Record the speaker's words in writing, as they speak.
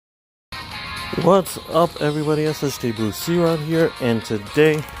What's up, everybody? SSJ Blue C-Rod here, and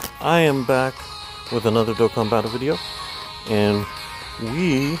today I am back with another Dokkan Battle video, and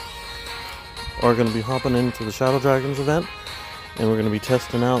we are going to be hopping into the Shadow Dragons event, and we're going to be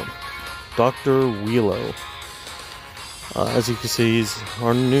testing out Dr. Wheelo. As you can see, he's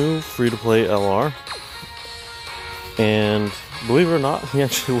our new free-to-play LR, and believe it or not, he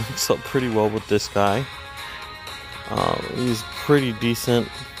actually links up pretty well with this guy. He's pretty decent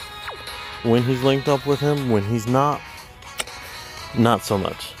when he's linked up with him. When he's not so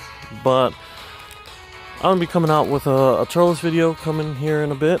much. But I'm going to be coming out with a Turles video coming here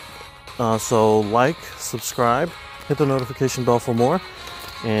in a bit. So like, subscribe, hit the notification bell for more,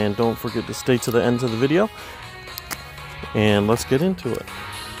 and don't forget to stay to the end of the video. And let's get into it.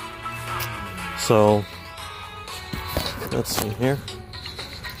 So let's see here.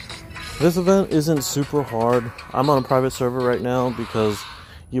 This event isn't super hard. I'm on a private server right now because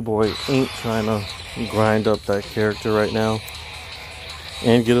your boy ain't trying to grind up that character right now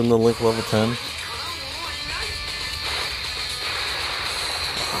and get him to link level 10.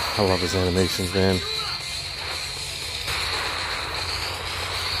 I love his animations, man.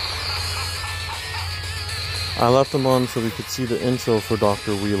 I left him on so we could see the intro for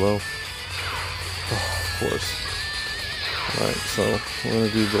Dr. Wheelo. Oh, of course. Alright, so we're going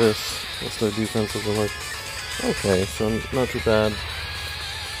to do this. What's their defense looking like? Okay, so not too bad.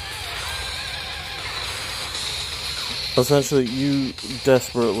 Essentially, you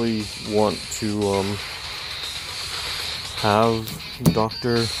desperately want to have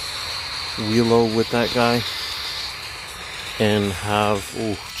Dr. Wheelo with that guy, and have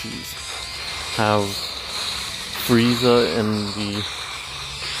Frieza in the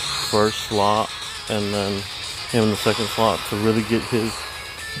first slot, and then him in the second slot to really get his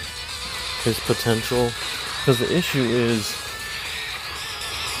potential. Because the issue is,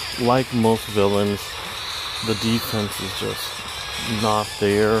 like most villains, the defense is just not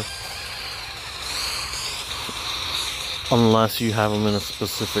there unless you have him in a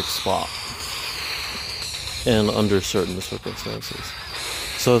specific spot and under certain circumstances.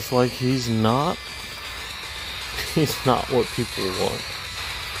 So it's like he's not what people want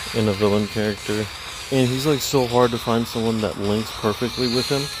in a villain character, and he's like so hard to find someone that links perfectly with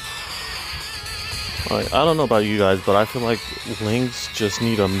him. Like, I don't know about you guys, but I feel like links just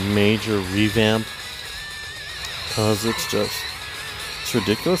need a major revamp. Because it's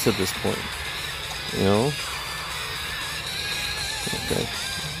ridiculous at this point, you know? Okay.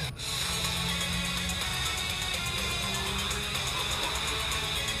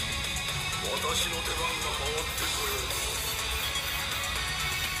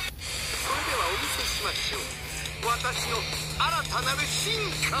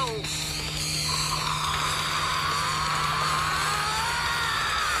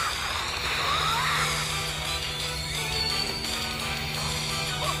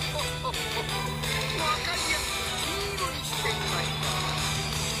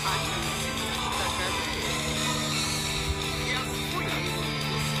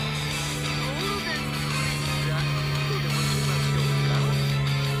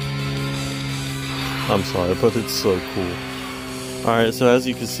 I'm sorry, but it's so cool. Alright, so as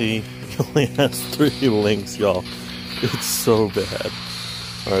you can see, he only has 3 links, y'all. It's so bad.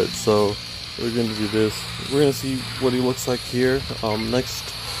 Alright, so we're going to do this. We're going to see what he looks like here.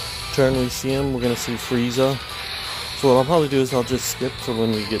 Next turn we see him, we're going to see Frieza. So what I'll probably do is I'll just skip to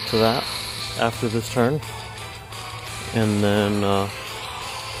when we get to that after this turn. And then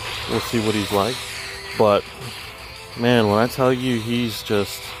we'll see what he's like. But, man, when I tell you he's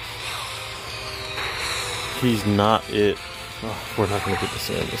not it. Oh, we're not going to get to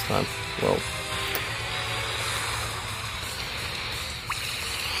see him this time. Well,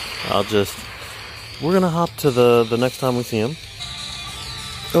 we're going to hop to the next time we see him.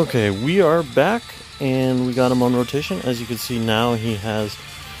 Okay, we are back, and we got him on rotation. As you can see now, he has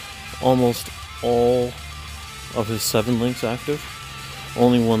almost all of his 7 links active.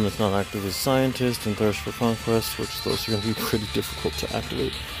 Only one that's not active is Scientist and Thirst for Conquest, which those are going to be pretty difficult to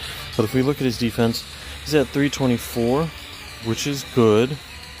activate. But if we look at his defense, he's at 324, which is good,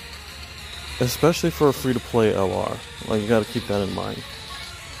 especially for a free-to-play LR. Like, you got to keep that in mind.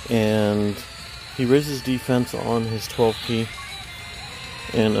 And he raises defense on his 12 key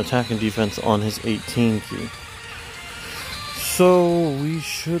and attack and defense on his 18 key. So we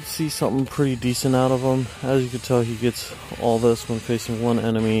should see something pretty decent out of him. As you can tell, he gets all this when facing one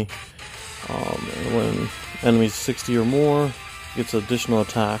enemy. And when enemies 60 or more, gets additional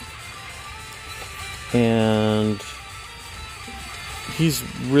attack. And he's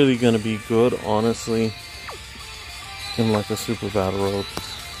really going to be good, honestly, in like a super battle road.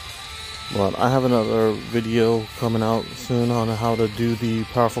 But I have another video coming out soon on how to do the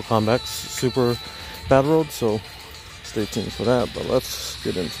Powerful Combat Super Battle Road, so stay tuned for that. But let's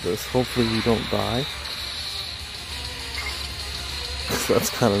get into this. Hopefully we don't die. So that's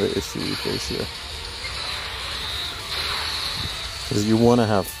kind of the issue we face here. Because you want to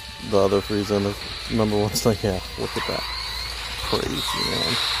have the other Frieza, and the number one's like, yeah, look at that. Crazy,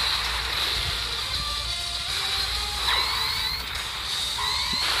 man.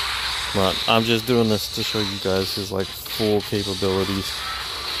 But I'm just doing this to show you guys his like full capabilities.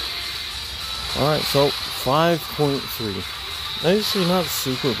 Alright, so 5.3. Actually not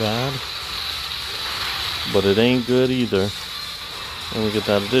super bad, but it ain't good either. And we get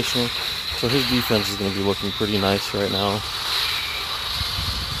that additional. So his defense is going to be looking pretty nice right now.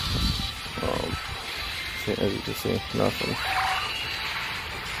 As you can see, nothing.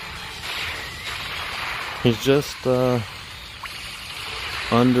 He's just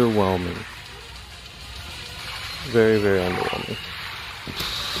underwhelming. Very, very underwhelming.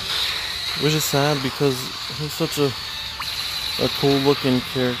 Which is sad because he's such a cool looking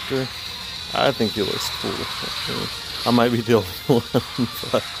character. I think he looks cool. I might be the only one,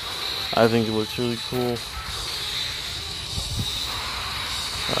 but I think it looks really cool.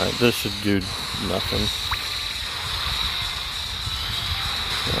 Alright, this should do nothing.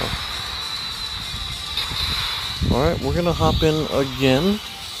 Alright, we're gonna hop in again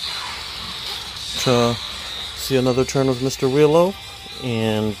to see another turn with Mr. Wheelo,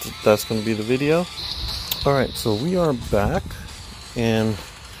 and that's gonna be the video. Alright, so we are back, and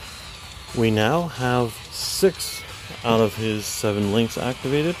we now have 6 out of his 7 links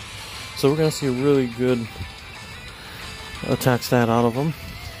activated. So we're gonna see a really good attack stat out of him,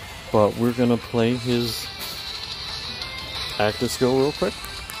 but we're gonna play his active skill real quick.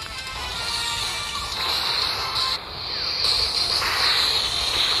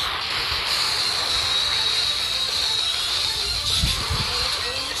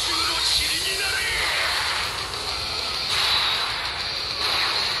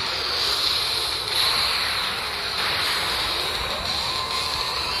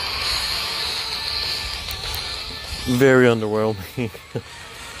 Very underwhelming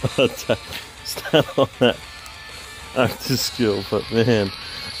attack stat on that active skill, but man,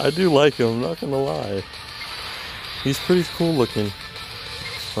 I do like him, I'm not gonna lie. He's pretty cool looking.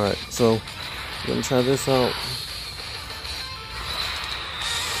 Alright, so I'm gonna try this out.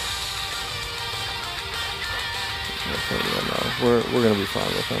 Okay, yeah, no, we're gonna be fine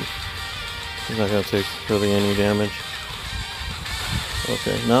with him. He's not gonna take really any damage.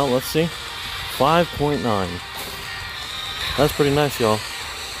 Okay, now let's see. 5.9. That's pretty nice, y'all.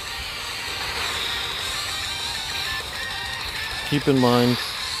 Keep in mind,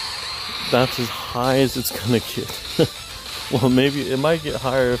 that's as high as it's gonna get. Well, maybe it might get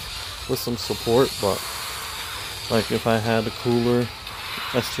higher with some support, but like if I had a cooler,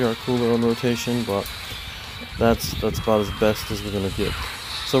 STR cooler on rotation, but that's about as best as we're gonna get.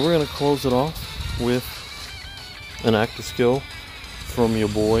 So we're gonna close it off with an active skill from your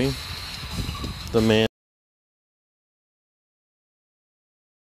boy, the man.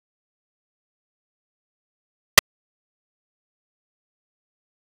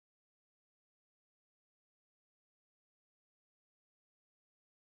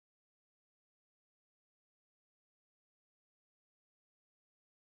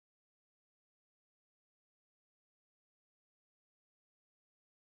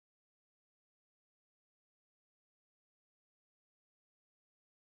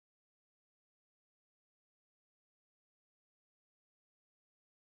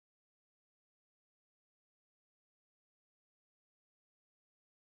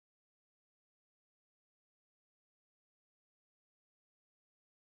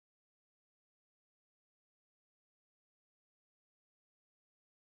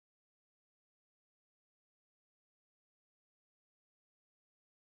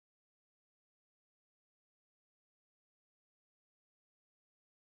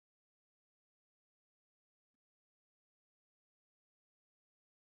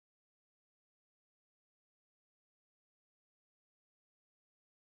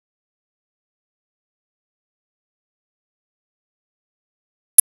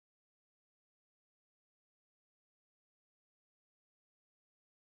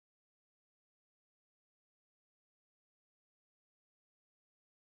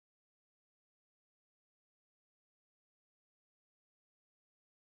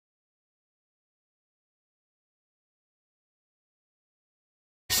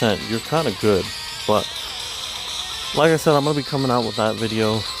 You're kind of good, but like I said, I'm going to be coming out with that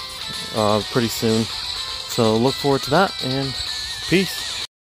video pretty soon, so look forward to that, and peace.